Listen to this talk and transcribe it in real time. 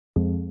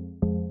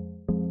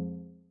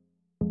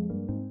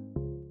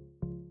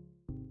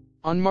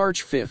On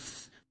March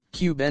 5,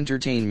 Cube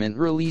Entertainment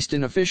released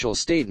an official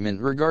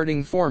statement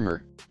regarding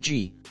former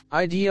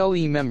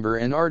I-DLE member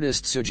and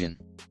artist Soojin.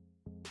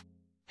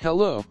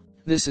 Hello,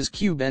 this is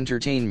Cube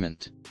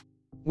Entertainment.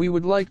 We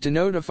would like to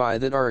notify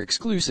that our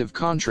exclusive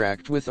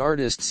contract with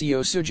artist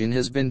Soojin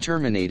has been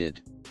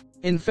terminated.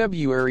 In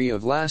February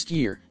of last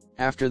year,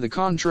 after the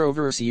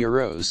controversy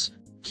arose,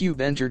 Cube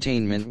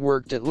Entertainment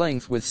worked at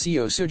length with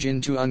Soojin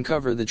to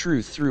uncover the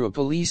truth through a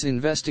police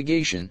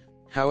investigation.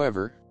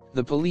 However,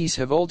 the police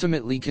have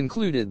ultimately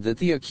concluded that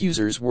the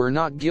accusers were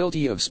not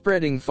guilty of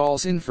spreading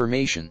false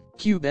information.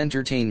 Cube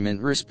Entertainment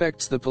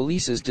respects the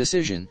police's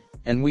decision,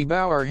 and we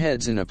bow our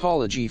heads in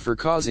apology for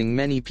causing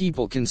many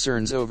people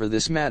concerns over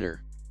this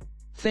matter.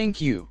 Thank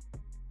you.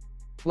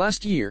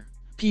 Last year,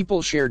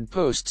 people shared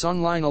posts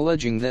online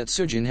alleging that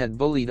Soojin had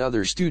bullied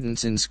other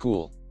students in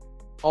school.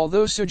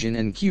 Although Soojin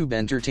and Cube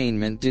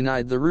Entertainment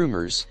denied the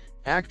rumors,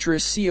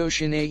 actress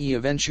Soojin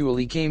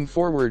eventually came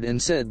forward and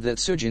said that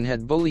Soojin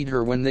had bullied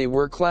her when they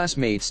were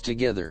classmates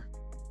together.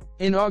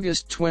 In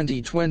August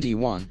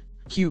 2021,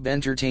 Cube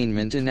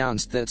Entertainment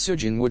announced that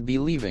Soojin would be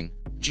leaving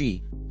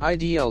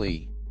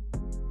I-DLE.